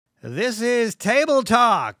This is Table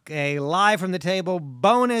Talk, a live from the table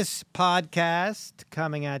bonus podcast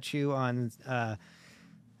coming at you on I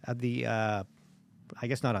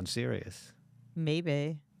guess not on Sirius.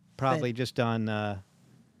 Maybe. Probably just on the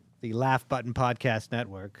Laugh Button Podcast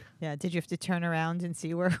Network. Yeah. Did you have to turn around and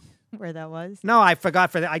see where that was? No, I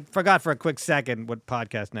forgot for a quick second what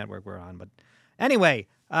podcast network we're on. But anyway,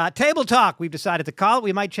 Table Talk. We've decided to call it.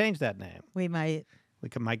 We might change that name. We might.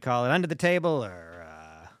 Might call it Under the Table or.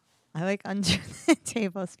 I like Under the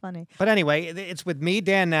Table. It's funny. But anyway, it's with me,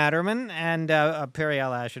 Dan Naturman, and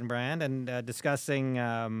Periel Aschenbrand, and discussing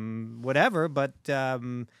whatever, but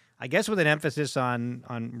I guess with an emphasis on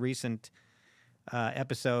recent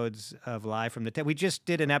episodes of Live from the Table. We just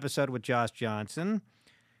did an episode with Josh Johnson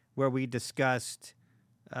where we discussed,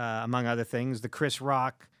 among other things, the Chris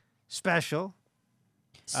Rock special.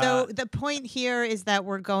 So the point here is that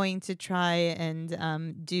we're going to try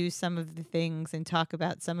and do some of the things and talk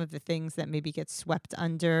about some of the things that maybe get swept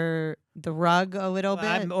under the rug a little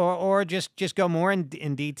bit. Or just go more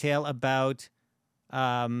in detail about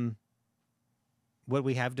what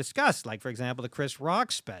we have discussed. Like, for example, the Chris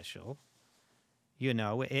Rock special. You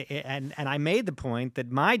know, and I made the point that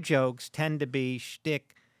my jokes tend to be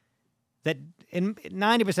shtick that in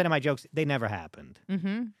 90% of my jokes, they never happened.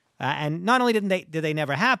 Mm-hmm. And not only did they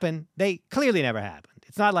never happen, they clearly never happened.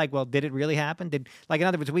 It's not like, well, did it really happen? In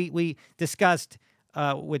other words, we discussed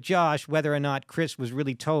with Josh whether or not Chris was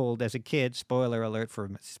really told as a kid, spoiler alert for a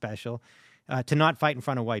special, to not fight in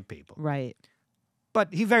front of white people. Right.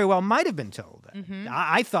 But he very well might have been told that. Mm-hmm.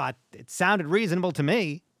 I thought it sounded reasonable to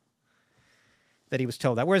me that he was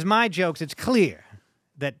told that. Whereas my jokes, it's clear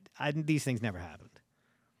that these things never happened.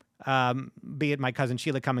 Be it my cousin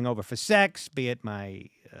Sheila coming over for sex, be it my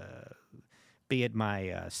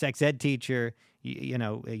sex ed teacher,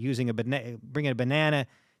 using bringing a banana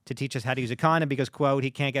to teach us how to use a condom because, quote,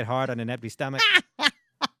 he can't get hard on an empty stomach.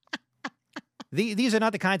 These are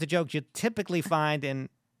not the kinds of jokes you typically find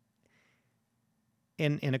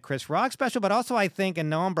in a Chris Rock special, but also I think,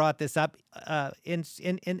 and Noam brought this up, in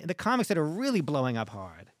the comics that are really blowing up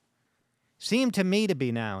hard, seem to me to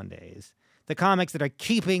be nowadays the comics that are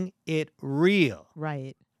keeping it real.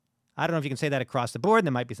 Right. I don't know if you can say that across the board.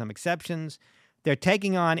 There might be some exceptions. They're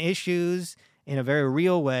taking on issues in a very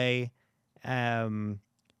real way, and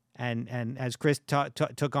as Chris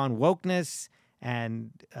took on wokeness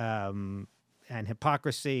and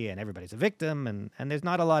hypocrisy, and everybody's a victim, and there's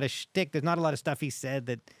not a lot of shtick. There's not a lot of stuff he said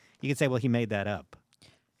that you could say, well, he made that up.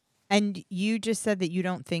 And you just said that you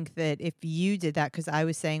don't think that if you did that, because I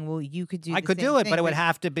was saying, well, you could do. I could do it, but it would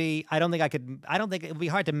have to be. I don't think I could. I don't think it would be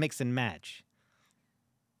hard to mix and match.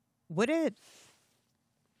 Would it?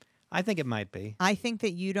 I think it might be. I think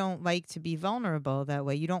that you don't like to be vulnerable that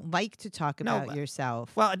way. You don't like to talk about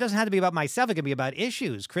yourself. Well, it doesn't have to be about myself. It can be about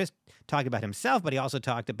issues. Chris talked about himself, but he also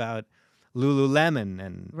talked about Lululemon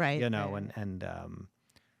and and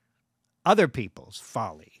other people's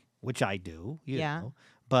folly, which I do. You know.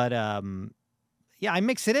 But I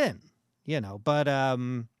mix it in. But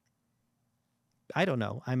I don't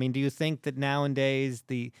know. I mean, do you think that nowadays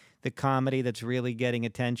the comedy that's really getting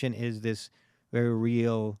attention is this very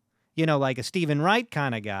real, like a Stephen Wright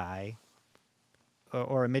kind of guy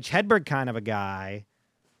or a Mitch Hedberg kind of a guy?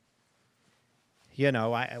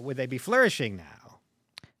 Would they be flourishing now?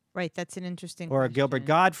 Right, that's an interesting Or question. a Gilbert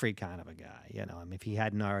Gottfried kind of a guy, if he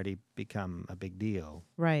hadn't already become a big deal.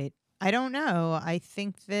 Right. I don't know. I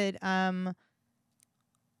think that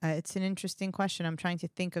it's an interesting question. I'm trying to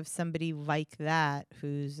think of somebody like that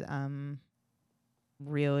who's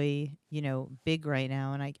really, big right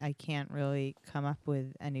now, and I can't really come up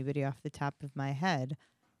with anybody off the top of my head.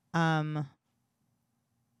 But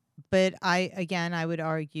I would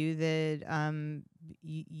argue that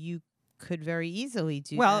you could very easily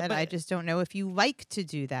do that. I just don't know if you like to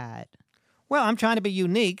do that. Well, I'm trying to be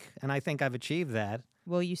unique, and I think I've achieved that.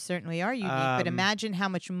 Well, you certainly are unique, but imagine how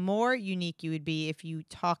much more unique you would be if you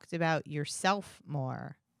talked about yourself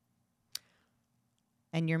more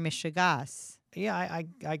and your mishigas. Yeah, I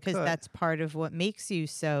could. Because that's part of what makes you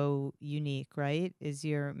so unique, right? Is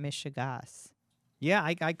your mishigas. Yeah,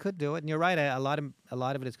 I could do it, and you're right. A lot of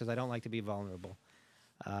it is because I don't like to be vulnerable.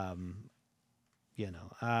 So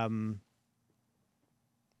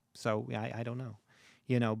I don't know,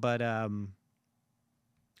 but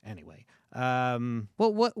anyway. Well,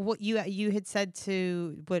 what you had said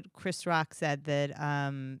to what Chris Rock said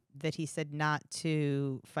that he said not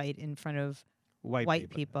to fight in front of white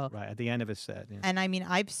people. Right, at the end of his set. Yeah. And I mean,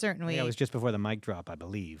 I've certainly... it was just before the mic drop, I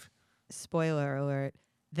believe. Spoiler alert.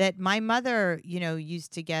 That my mother,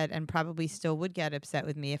 used to get and probably still would get upset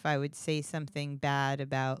with me if I would say something bad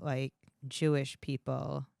about, like, Jewish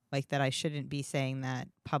people like that I shouldn't be saying that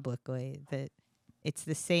publicly, that it's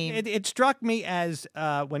the same. It struck me as,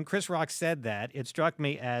 when Chris Rock said that, it struck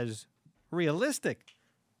me as realistic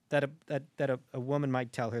that a woman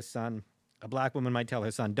might tell her son, a black woman might tell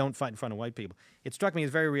her son, don't fight in front of white people. It struck me as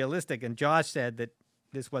very realistic, and Josh said that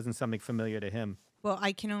this wasn't something familiar to him. Well,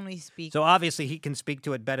 I can only speak. So obviously he can speak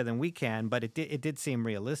to it better than we can, but it did seem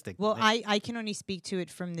realistic. Well, I can only speak to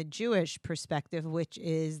it from the Jewish perspective, which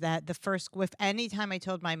is that any time I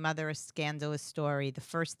told my mother a scandalous story, the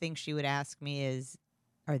first thing she would ask me is,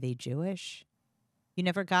 are they Jewish? You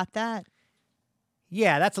never got that?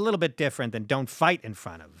 Yeah, that's a little bit different than don't fight in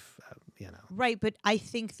front of, Right, but I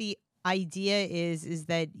think the idea is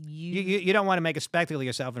that you don't want to make a spectacle of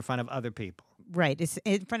yourself in front of other people. Right, it's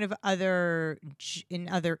in front of other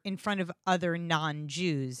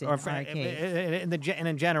non-Jews in our case. In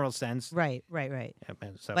a general sense. Right. Yeah,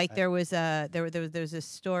 so there was a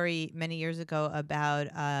story many years ago about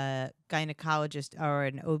a gynecologist or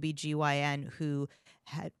an OBGYN who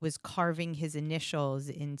was carving his initials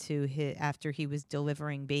into after he was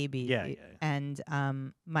delivering babies. Yeah. And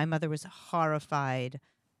my mother was horrified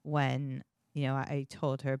when I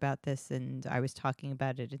told her about this, and I was talking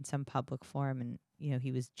about it in some public forum, and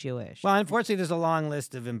he was Jewish. Well, unfortunately, there's a long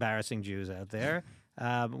list of embarrassing Jews out there.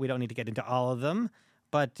 We don't need to get into all of them,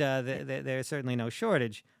 but there's certainly no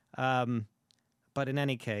shortage. But in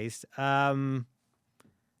any case,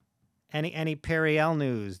 any Periel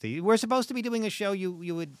news? We're supposed to be doing a show. You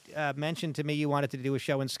would mention to me you wanted to do a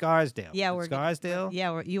show in Scarsdale. Yeah, Scarsdale.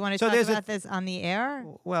 You want to talk about this on the air?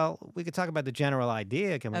 Well, we could talk about the general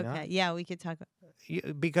idea. Can we not? Okay. Yeah, we could talk.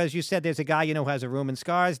 Because you said there's a guy who has a room in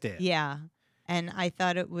Scarsdale. Yeah, and I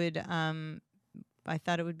thought it would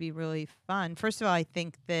be really fun. First of all, I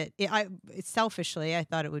think that selfishly, I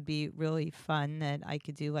thought it would be really fun that I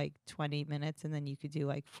could do like 20 minutes and then you could do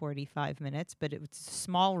like 45 minutes, but it's a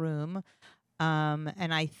small room.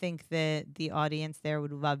 And I think that the audience there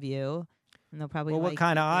would love you. And they'll probably what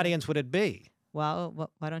kind of audience would it be?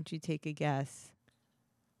 Well, why don't you take a guess?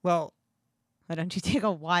 Well, why don't you take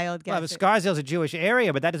a wild guess? Well, Scarsdale's a Jewish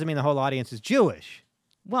area, but that doesn't mean the whole audience is Jewish.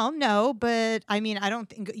 Well, no, but I mean, I don't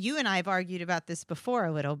think you and I have argued about this before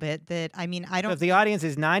a little bit. That I mean, I don't. So if the audience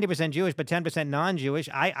is 90% Jewish but 10% non-Jewish,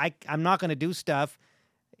 I'm not going to do stuff,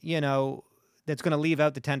 that's going to leave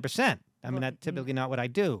out the 10%. I mean, that's typically not what I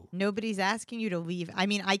do. Nobody's asking you to leave. I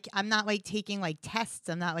mean, I'm not like taking like tests.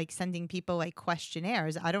 I'm not like sending people like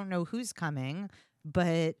questionnaires. I don't know who's coming,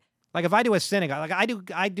 but like if I do a synagogue,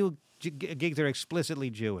 like I do gigs that are explicitly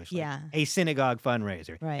Jewish. Yeah. Like a synagogue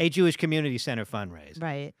fundraiser. Right. A Jewish community center fundraiser.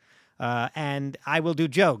 Right. And I will do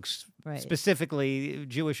jokes. Right. Specifically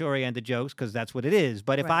Jewish-oriented jokes, because that's what it is.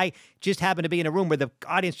 But if I just happen to be in a room where the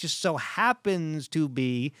audience just so happens to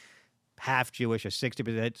be half Jewish or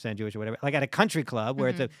 60% Jewish or whatever, like at a country club where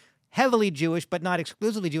it's a heavily Jewish but not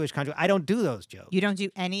exclusively Jewish country, I don't do those jokes. You don't do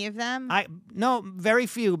any of them? No, very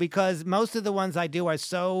few, because most of the ones I do are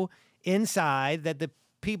so inside that the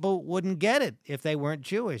people wouldn't get it if they weren't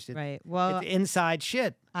Jewish. Right. Well, it's inside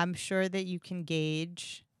shit. I'm sure that you can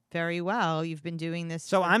gauge very well. You've been doing this.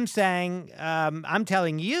 So I'm saying, I'm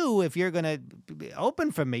telling you, if you're going to be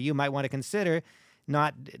open for me, you might want to consider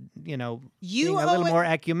not, being a little more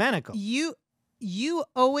ecumenical. You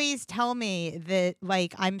always tell me that,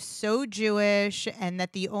 like, I'm so Jewish and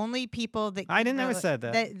that the only people that I never said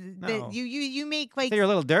that. That you make like. So you're a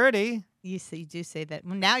little dirty. You do say that.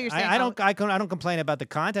 Well, now you're saying I don't complain about the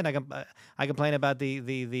content. I complain about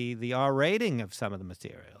the R rating of some of the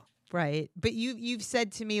material. Right, but you've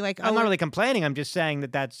said to me like I'm not really complaining. I'm just saying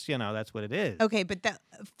that's that's what it is. Okay, but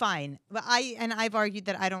fine. But I've argued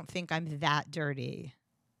that I don't think I'm that dirty.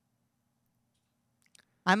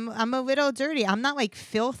 I'm a little dirty. I'm not like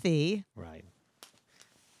filthy. Right.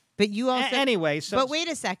 But you also anyway. So, but wait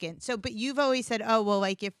a second. So, but you've always said, oh well,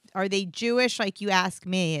 like are they Jewish? Like you ask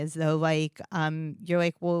me, as though like you're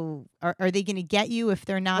like, well, are they going to get you if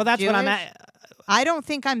they're not? Well, that's Jewish? what I'm at. I don't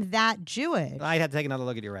think I'm that Jewish. I'd have to take another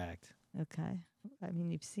look at your act. Okay. I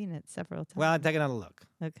mean, you've seen it several times. Well, I'd take another look.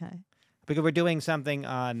 Okay. Because we're doing something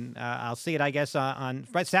on. I'll see it, I guess, on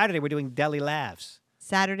Saturday. We're doing Deli Laughs.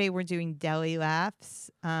 Saturday we're doing Deli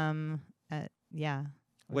Laughs. Yeah.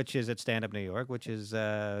 Which is at Stand Up New York, which is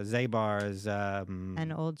Zabar's.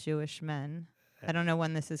 And Old Jewish Men. I don't know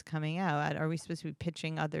when this is coming out. Are we supposed to be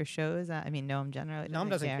pitching other shows? I mean, Noam generally doesn't Noam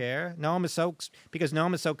doesn't care. Noam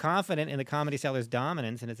is so confident in the Comedy Cellar's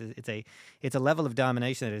dominance, and it's a level of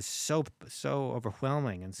domination that is so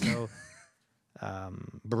overwhelming and so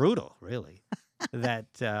brutal, really, that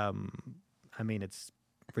I mean, it's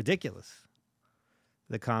ridiculous.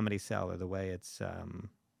 The Comedy Cellar, the way it's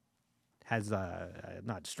has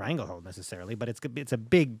not stranglehold necessarily, but it's a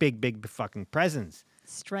big fucking presence.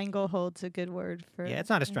 Stranglehold's a good word for. Yeah, it's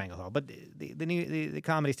not a stranglehold, but the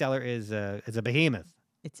Comedy Cellar is a behemoth.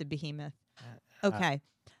 It's a behemoth. Okay.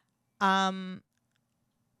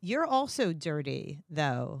 You're also dirty,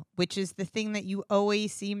 though, which is the thing that you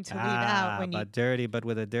always seem to leave out when you. Dirty, but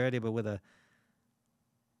with a.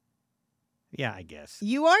 Yeah, I guess.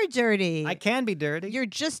 You are dirty. I can be dirty. You're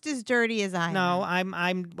just as dirty as I am. No,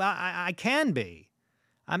 I can be.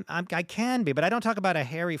 I can be, but I don't talk about a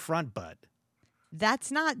hairy front butt.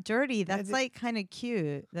 That's not dirty. That's like kind of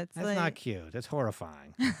cute. That's like... not cute. That's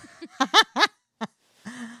horrifying.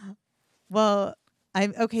 Well,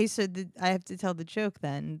 okay. So I have to tell the joke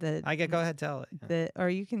then. Go ahead, tell it. Or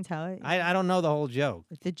you can tell it. I don't know the whole joke.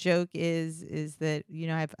 The joke is that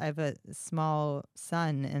I have a small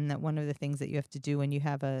son, and that one of the things that you have to do when you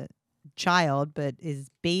have a child, but is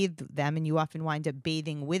bathe them, and you often wind up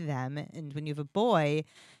bathing with them. And when you have a boy,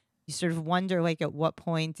 you sort of wonder, like, at what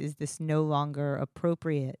point is this no longer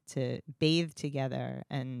appropriate to bathe together?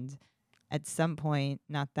 And at some point,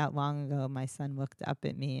 not that long ago, my son looked up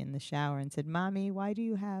at me in the shower and said, "Mommy, why do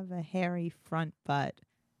you have a hairy front butt?"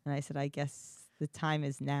 And I said, "I guess the time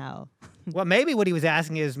is now." Well, maybe what he was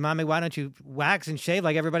asking is, "Mommy, why don't you wax and shave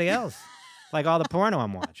like everybody else? Like all the porno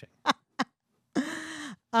I'm watching."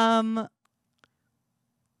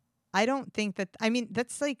 I don't think that. I mean,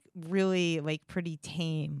 that's like really like pretty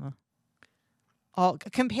tame. All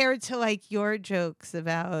compared to like your jokes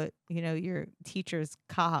about your teacher's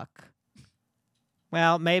cock.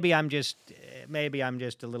 Well, maybe I'm just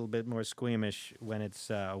a little bit more squeamish when it's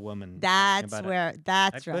a woman. That's where.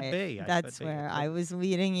 That's that right. Could be. That's where I was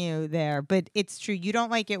leading you there. But it's true. You don't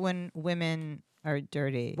like it when women are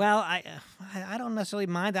dirty. Well, I don't necessarily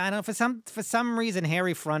mind that. I don't know, for some reason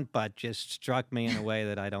hairy front butt just struck me in a way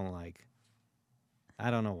that I don't like. I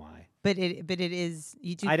don't know why. But it is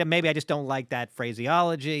you do. Maybe I just don't like that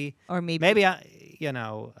phraseology. Or maybe I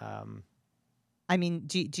I mean,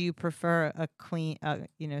 do you prefer a clean,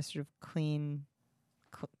 sort of clean,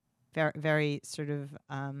 very very sort of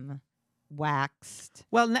waxed?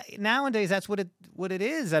 Well, nowadays that's what it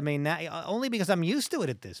is. I mean, only because I'm used to it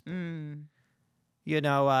at this point.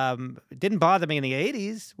 It didn't bother me in the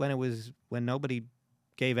 80s when nobody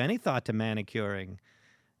gave any thought to manicuring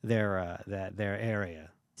their area.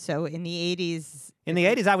 So in the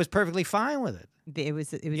 80s, I was perfectly fine with it. It was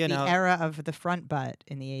the era of the front butt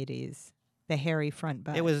in the 80s, the hairy front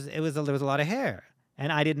butt. There was a lot of hair,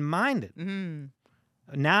 and I didn't mind it.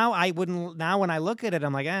 Mm-hmm. Now I wouldn't. Now when I look at it,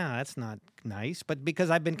 I'm like, that's not nice. But because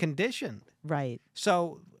I've been conditioned, right?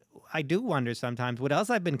 So I do wonder sometimes what else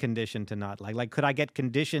I've been conditioned to not like. Like, could I get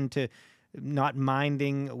conditioned to not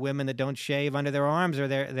minding women that don't shave under their arms or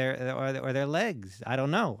their legs? I don't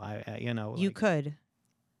know. You could.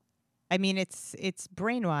 I mean, it's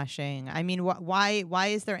brainwashing. I mean, why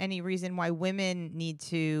is there any reason why women need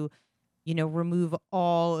to, remove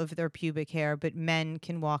all of their pubic hair, but men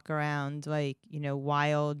can walk around like,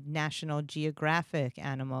 wild National Geographic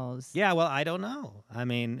animals? Yeah, well, I don't know. I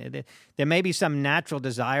mean, there may be some natural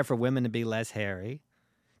desire for women to be less hairy,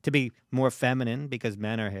 to be more feminine because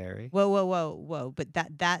men are hairy. Whoa! But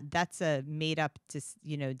that's a made up,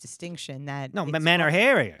 distinction. That no, men are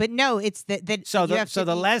hairier. But no, it's that. So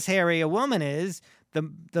the less hairy a woman is,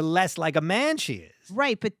 the less like a man she is.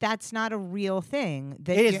 Right, but that's not a real thing.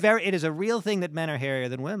 It is a real thing that men are hairier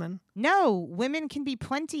than women. No, women can be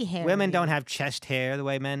plenty hairy. Women don't have chest hair the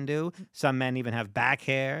way men do. Some men even have back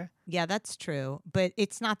hair. Yeah, that's true. But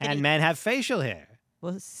it's not that. And men have facial hair.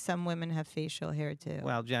 Well, some women have facial hair too.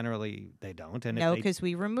 Well, generally they don't. And no, because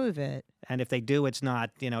we remove it. And if they do, it's not.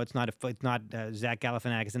 It's not Zach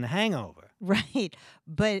Galifianakis in The Hangover. Right,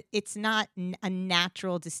 but it's not a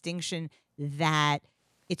natural distinction that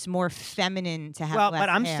it's more feminine to have. Well, less but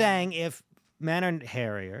I'm hair. saying if men are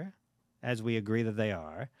hairier, as we agree that they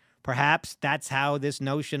are, perhaps that's how this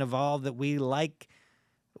notion evolved that we like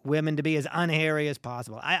women to be as unhairy as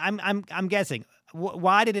possible. I'm guessing.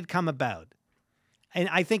 Why did it come about? And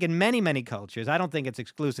I think in many, many cultures, I don't think it's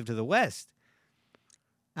exclusive to the West.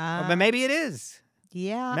 But maybe it is.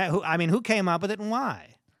 Yeah. Who came up with it and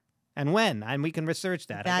why? And when? And we can research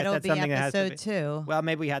that. That'll that's be something episode that has to be, 2. Well,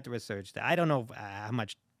 maybe we have to research that. I don't know how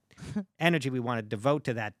much energy we want to devote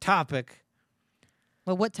to that topic.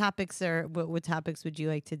 Well, what topics would you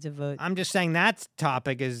like to devote? I'm just saying that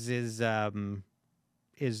topic is I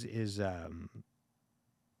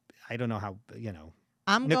don't know how,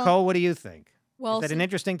 Nicole, what do you think? Well, is that an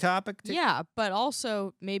interesting topic? Yeah, but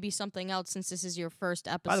also maybe something else since this is your first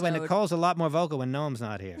episode. By the way, Nicole's a lot more vocal when Noam's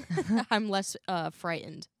not here. I'm less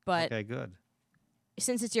frightened. But okay, good.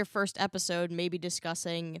 Since it's your first episode, maybe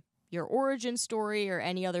discussing, your origin story or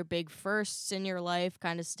any other big firsts in your life,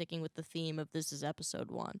 kind of sticking with the theme of this is episode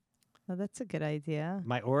 1. Oh, that's a good idea.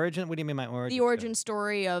 My origin? What do you mean my origin? The origin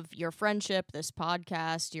story of your friendship, this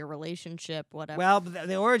podcast, your relationship, whatever. Well,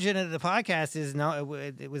 the origin of the podcast is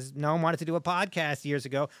it was Noam wanted to do a podcast years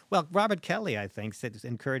ago. Well, Robert Kelly, I think,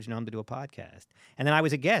 encouraged Noam to do a podcast. And then I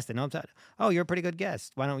was a guest, and Noam said, "Oh, you're a pretty good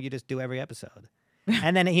guest. Why don't you just do every episode?"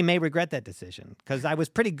 And then he may regret that decision because I was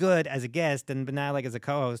pretty good as a guest, but now, like as a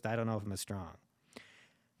co-host, I don't know if I'm as strong.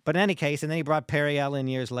 But in any case, and then he brought Periel in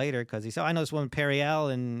years later because he said, I know this woman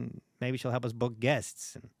Periel, and maybe she'll help us book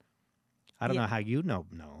guests. And I don't know how you know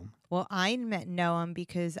Noam. Well, I met Noam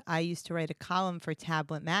because I used to write a column for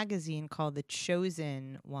Tablet Magazine called The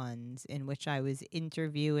Chosen Ones, in which I was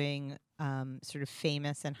interviewing sort of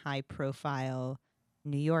famous and high-profile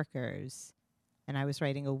New Yorkers. And I was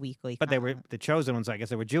writing a weekly But column. they were the chosen ones, I guess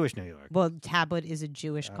they were Jewish New York. Well, Tablet is a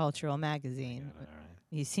Jewish cultural magazine. All right.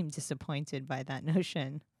 You seem disappointed by that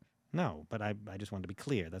notion. No, but I just wanted to be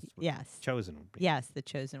clear. That's what Yes. chosen would be. Yes, the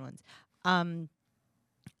chosen ones.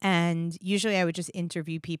 And usually I would just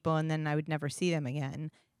interview people and then I would never see them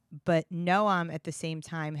again. But Noam at the same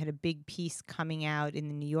time had a big piece coming out in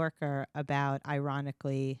the New Yorker about,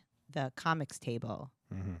 ironically, the comics table.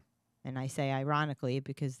 Mm-hmm. And I say ironically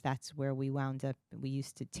because that's where we wound up. We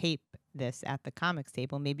used to tape this at the comics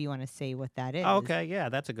table. Maybe you want to say what that is. Okay, yeah,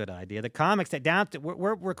 that's a good idea. The comics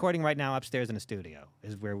we're recording right now upstairs in a studio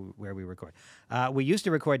is where we record. We used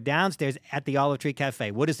to record downstairs at the Olive Tree Cafe.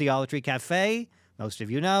 What is the Olive Tree Cafe? Most of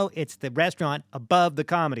you know it's the restaurant above the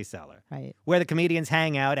Comedy Cellar, right, where the comedians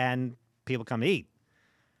hang out and people come to eat.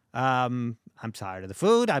 I'm tired of the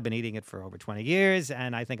food. I've been eating it for over 20 years,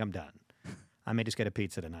 and I think I'm done. I may just get a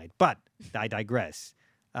pizza tonight, but I digress.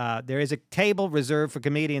 There is a table reserved for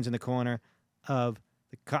comedians in the corner of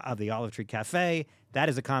the Olive Tree Cafe. That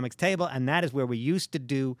is a comics table, and that is where we used to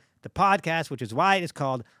do the podcast, which is why it is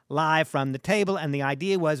called Live from the Table. And the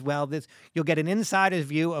idea was, you'll get an insider's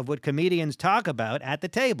view of what comedians talk about at the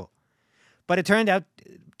table. But it turned out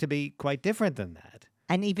to be quite different than that.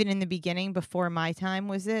 And even in the beginning, before my time,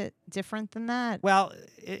 was it different than that? Well,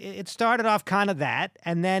 it started off kind of that,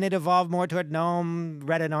 and then it evolved more toward Noam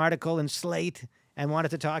read an article in Slate and wanted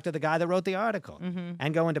to talk to the guy that wrote the article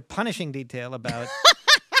and go into punishing detail about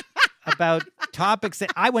about topics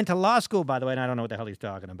that I went to law school, by the way, and I don't know what the hell he's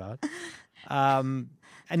talking about. And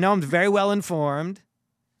Noam's very well informed,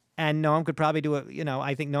 and Noam could probably do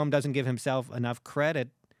I think Noam doesn't give himself enough credit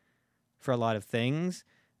for a lot of things.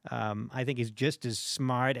 I think he's just as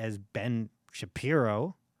smart as Ben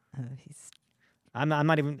Shapiro. I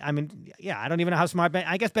don't even know how smart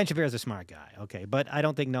I guess Ben Shapiro's a smart guy, okay, but I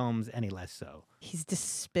don't think Noam's any less so. He's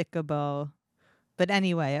despicable. But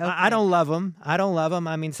anyway, okay. I don't love him.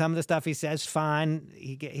 I mean, some of the stuff he says, fine.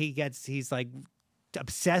 He's like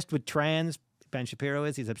obsessed with trans. Ben Shapiro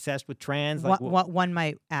is. He's obsessed with trans. What one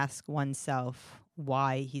might ask oneself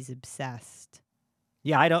why he's obsessed.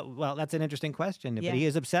 Yeah, I don't. Well, that's an interesting question. Yeah. But he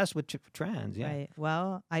is obsessed with trans. Yeah. Right.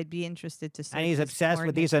 Well, I'd be interested to see. And he's obsessed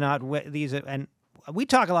with these are not these are, and we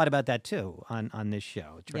talk a lot about that too on this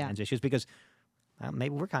show, trans issues, because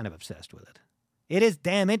maybe we're kind of obsessed with it. It is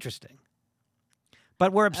damn interesting,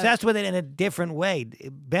 but we're obsessed with it in a different way.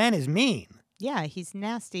 Ben is mean. Yeah, he's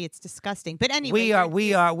nasty. It's disgusting. But anyway,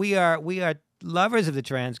 we are lovers of the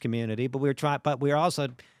trans community, but we're also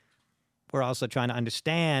trying to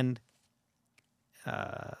understand.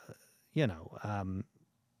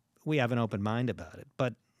 We have an open mind about it.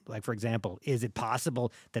 But, like, for example, is it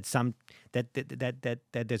possible that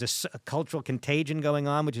that there's a cultural contagion going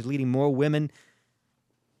on, which is leading more women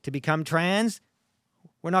to become trans?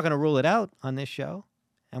 We're not going to rule it out on this show,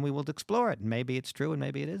 and we will explore it. And maybe it's true, and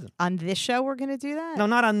maybe it isn't. On this show, we're going to do that? No,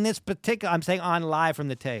 not on this particular. I'm saying on Live from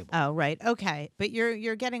the Table. Oh, right. Okay. But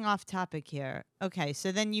you're getting off topic here. Okay.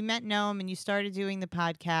 So then you met Noam and you started doing the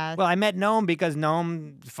podcast. Well, I met Noam because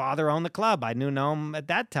Noam's father owned the club. I knew Noam at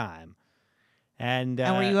that time. And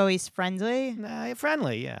were you always friendly?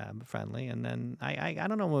 Friendly, yeah. Friendly. And then I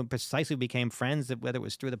don't know when precisely we became friends, whether it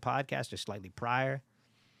was through the podcast or slightly prior.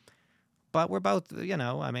 But we're both, of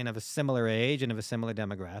a similar age and of a similar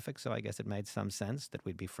demographic, so I guess it made some sense that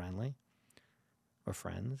we'd be friendly or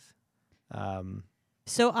friends.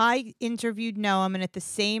 So I interviewed Noam, and at the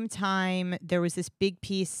same time, there was this big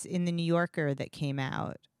piece in the New Yorker that came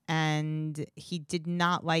out, and he did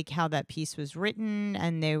not like how that piece was written,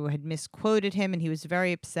 and they had misquoted him, and he was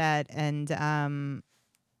very upset, and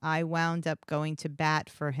I wound up going to bat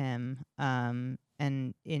for him, and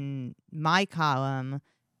in my column,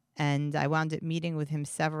 And I wound up meeting with him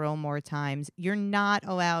several more times. You're not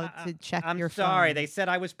allowed to check your phone. I'm sorry. They said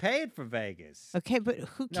I was paid for Vegas. Okay, but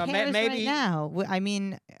who cares right now? I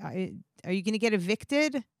mean, are you going to get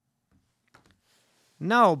evicted?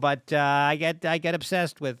 No, but I get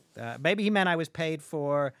obsessed with. Maybe he meant I was paid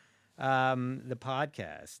for the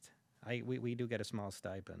podcast. We do get a small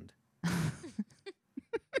stipend.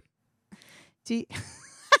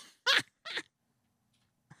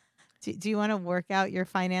 Do you want to work out your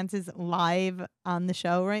finances live on the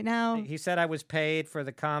show right now? He said I was paid for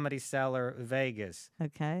the Comedy Cellar Vegas.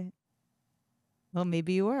 Okay. Well,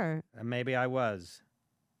 maybe you were. Maybe I was.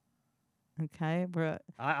 Okay.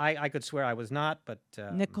 I could swear I was not, but...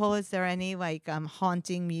 Nicole, is there any,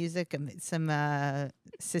 haunting music, some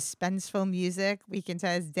suspenseful music we can tell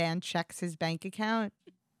as Dan checks his bank account?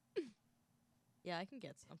 Yeah, I can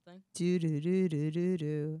get something.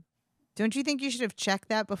 Do. Don't you think you should have checked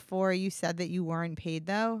that before you said that you weren't paid,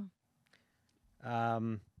 though?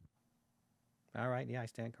 All right. Yeah, I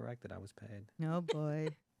stand corrected. I was paid. Oh, boy.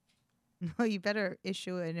 No, you better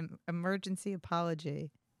issue an emergency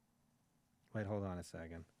apology. Wait, hold on a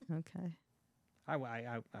second. Okay.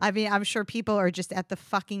 I mean, I'm sure people are just at the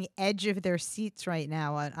fucking edge of their seats right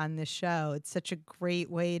now on this show. It's such a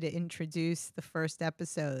great way to introduce the first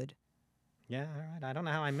episode. Yeah, all right. I don't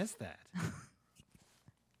know how I missed that.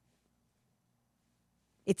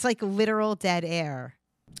 It's like literal dead air.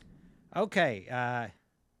 Okay. Yeah,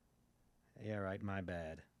 right. My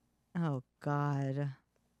bad. Oh, God.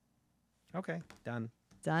 Okay. Done.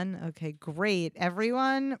 Done? Okay, great.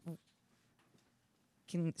 Everyone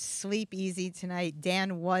can sleep easy tonight.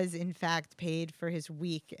 Dan was, in fact, paid for his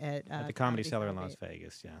week at the Comedy Cellar in Las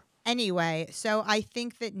Vegas, yeah. Anyway, so I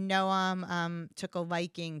think that Noam took a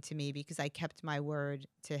liking to me because I kept my word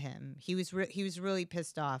to him. He was really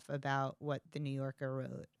pissed off about what the New Yorker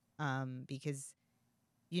wrote because,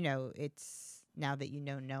 it's now that you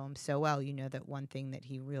know Noam so well, you know that one thing that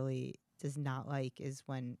he really does not like is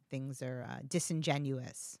when things are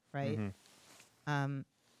disingenuous, right? Mm-hmm.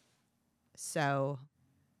 So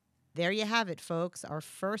there you have it, folks. Our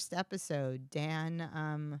first episode.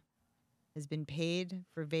 Dan has been paid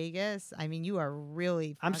for Vegas. I mean, you are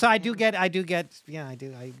really. I'm sorry. I do get. Yeah, I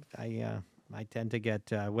do. I tend to get.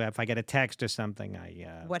 If I get a text or something,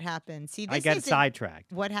 What happens? See, I get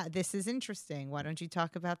sidetracked. This is interesting. Why don't you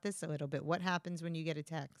talk about this a little bit? What happens when you get a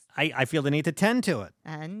text? I feel the need to tend to it.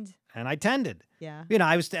 And I tended. Yeah.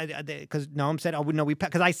 I was because Noam said, "Oh no,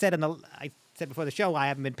 because I said I said before the show I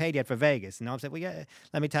haven't been paid yet for Vegas." And Noam said, "Well, yeah,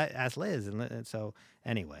 let me ask Liz." And so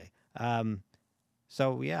anyway.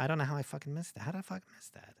 So, yeah, I don't know how I fucking missed that. How did I fucking miss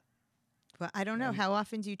that? Well, I don't know. How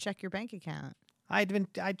often do you check your bank account? I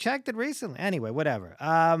checked it recently. Anyway, whatever.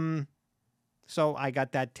 So I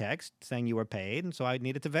got that text saying you were paid, and so I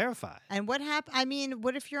needed to verify. And what happened? I mean,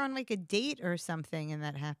 what if you're on a date or something and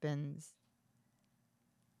that happens?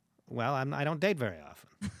 Well, I don't date very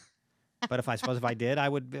often. But if I did, I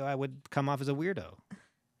would come off as a weirdo.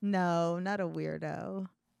 No, not a weirdo.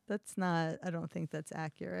 That's not. I don't think that's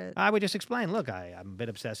accurate. I would just explain. Look, I'm a bit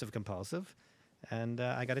obsessive compulsive, and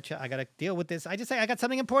I got to deal with this. I just say I got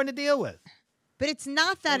something important to deal with. But it's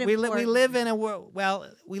not that important. We live in a world. Well,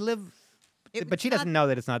 we live. But she doesn't know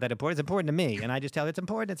that it's not that important. It's important to me, and I just tell her it's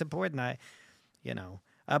important. It's important.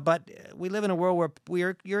 But we live in a world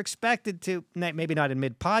where you're expected to, maybe not in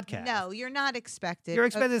mid-podcast. No, you're not expected. You're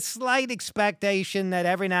expected a slight expectation that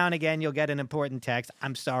every now and again you'll get an important text.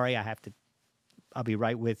 I'm sorry, I'll be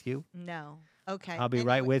right with you. No. Okay. I'll be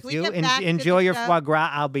right with you. Enjoy your foie gras.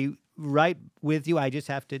 I'll be right with you. I just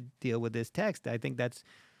have to deal with this text. I think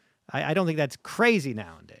I don't think that's crazy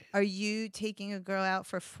nowadays. Are you taking a girl out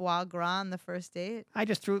for foie gras on the first date? I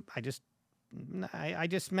just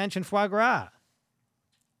mentioned foie gras.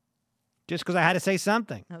 Just because I had to say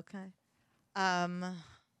something. Okay. I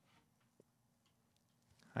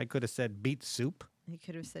could have said beet soup. You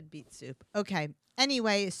could have said beet soup. Okay.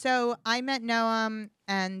 Anyway, so I met Noam,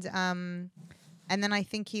 and then I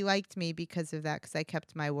think he liked me because of that, because I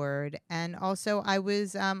kept my word. And also, I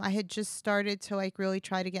had just started to really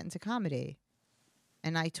try to get into comedy,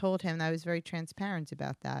 and I told him, I was very transparent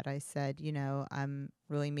about that. I said, I'm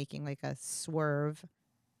really making a swerve.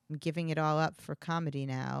 I'm giving it all up for comedy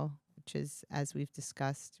now, which is, as we've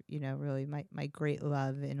discussed, really my great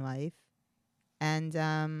love in life. And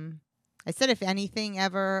I said, if anything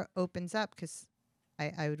ever opens up, because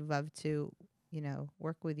I would love to,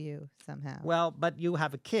 work with you somehow. Well, but you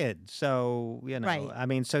have a kid, so, Right. I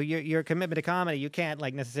mean, so your commitment to comedy, you can't,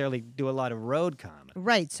 necessarily do a lot of road comedy.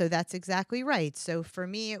 Right, so that's exactly right. So for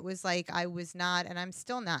me, it was I was not, and I'm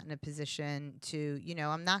still not in a position to,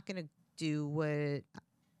 I'm not going to do what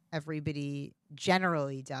everybody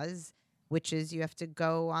generally does, which is you have to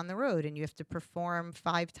go on the road and you have to perform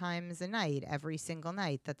 5 times a night, every single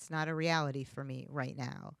night. That's not a reality for me right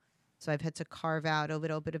now. So I've had to carve out a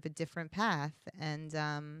little bit of a different path,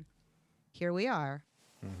 and here we are.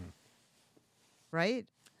 Mm-hmm. Right?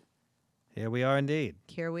 Here we are indeed.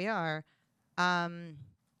 Here we are. And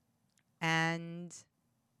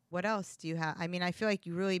what else do you have? I mean, I feel like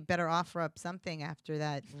you really better offer up something after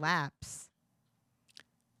that lapse.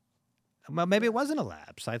 Well, maybe it wasn't a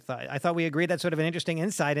lapse. I thought we agreed that's sort of an interesting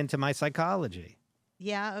insight into my psychology.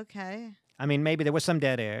 Yeah, okay. I mean, maybe there was some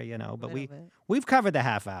dead air, but we've covered the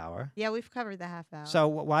half hour. Yeah, we've covered the half hour. So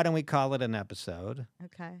why don't we call it an episode?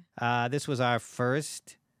 Okay. This was our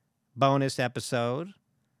first bonus episode.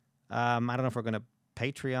 I don't know if we're going to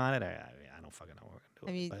Patreon it. I don't fucking know what we're going to do.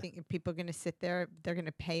 I mean, you think people are going to sit there, they're going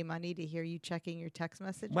to pay money to hear you checking your text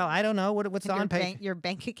messages? Well, I don't know what's on Patreon. Your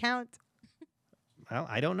bank account? Well,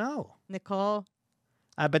 I don't know. Nicole?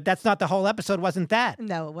 But that's not the whole episode, wasn't that?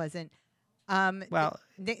 No, it wasn't.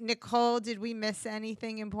 Nicole, did we miss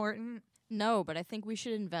anything important? No, but I think we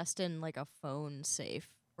should invest in like a phone safe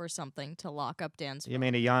or something to lock up Dan's phone. You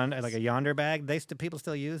mean like a yonder bag? People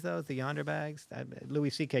still use those, the yonder bags? Louis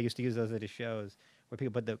C.K. used to use those at his shows where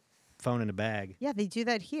people put the phone in a bag. Yeah, they do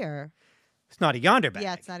that here. It's not a yonder bag.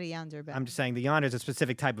 Yeah, it's not a yonder bag. I'm just saying the yonder is a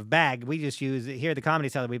specific type of bag. We just use it here at the Comedy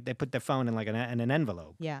Cellar. They put their phone in like in an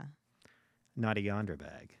envelope. Yeah. Not a yonder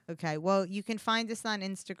bag. Okay. Well, you can find us on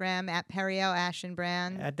Instagram at Periel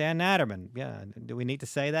Aschenbrand. At Dan Naturman. Yeah. Do we need to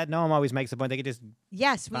say that? Noam always makes the point. They could just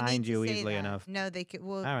find you easily enough. No, they could.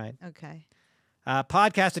 Well, all right. Okay.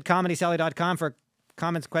 Podcast at comedycellar.com for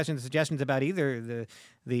comments, questions, suggestions about either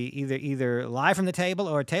either live from the table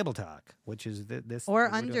or table talk, which is this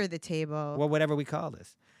or under the table, or whatever we call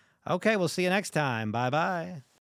this. Okay, we'll see you next time. Bye bye.